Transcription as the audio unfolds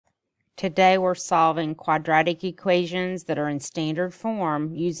Today we're solving quadratic equations that are in standard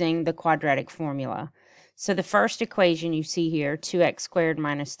form using the quadratic formula. So the first equation you see here, 2x squared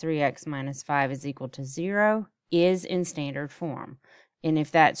minus 3x minus 5 is equal to 0, is in standard form. And if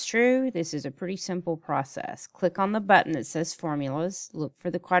that's true, this is a pretty simple process. Click on the button that says formulas, look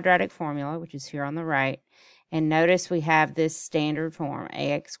for the quadratic formula, which is here on the right, and notice we have this standard form,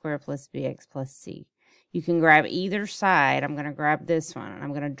 ax squared plus bx plus c. You can grab either side. I'm going to grab this one, and I'm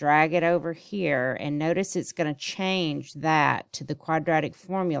going to drag it over here, and notice it's going to change that to the quadratic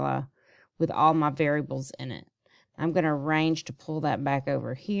formula with all my variables in it. I'm going to arrange to pull that back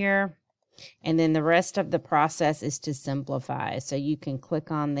over here, and then the rest of the process is to simplify. So you can click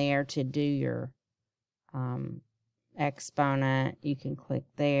on there to do your exponent. You can click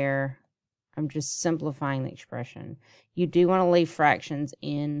there. I'm just simplifying the expression. You do want to leave fractions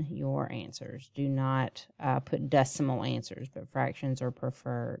in your answers. Do not put decimal answers, but fractions are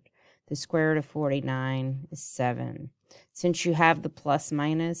preferred. The square root of 49 is 7. Since you have the plus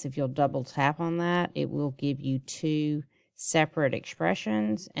minus, if you'll double tap on that, it will give you two separate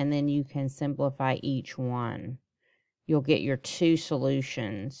expressions, and then you can simplify each one. You'll get your two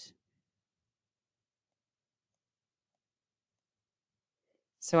solutions.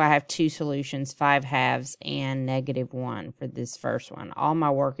 So I have two solutions, 5/2 and -1 for this first one. All my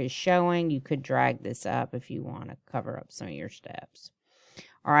work is showing. You could drag this up if you want to cover up some of your steps.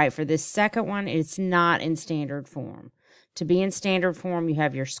 All right, for this second one, it's not in standard form. To be in standard form, you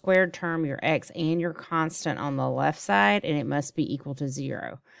have your squared term, your x, and your constant on the left side, and it must be equal to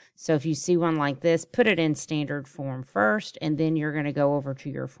 0. So if you see one like this, put it in standard form first, and then you're going to go over to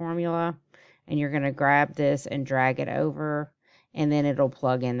your formula, and you're going to grab this and drag it over, and then it'll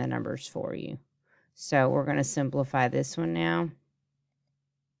plug in the numbers for you. So we're going to simplify this one now.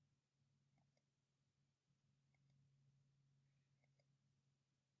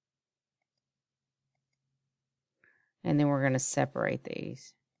 And then we're going to separate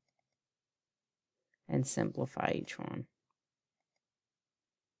these and simplify each one.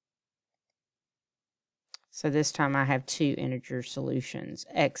 So this time I have two integer solutions.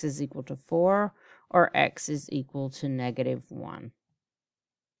 X is equal to 4 or x is equal to -1.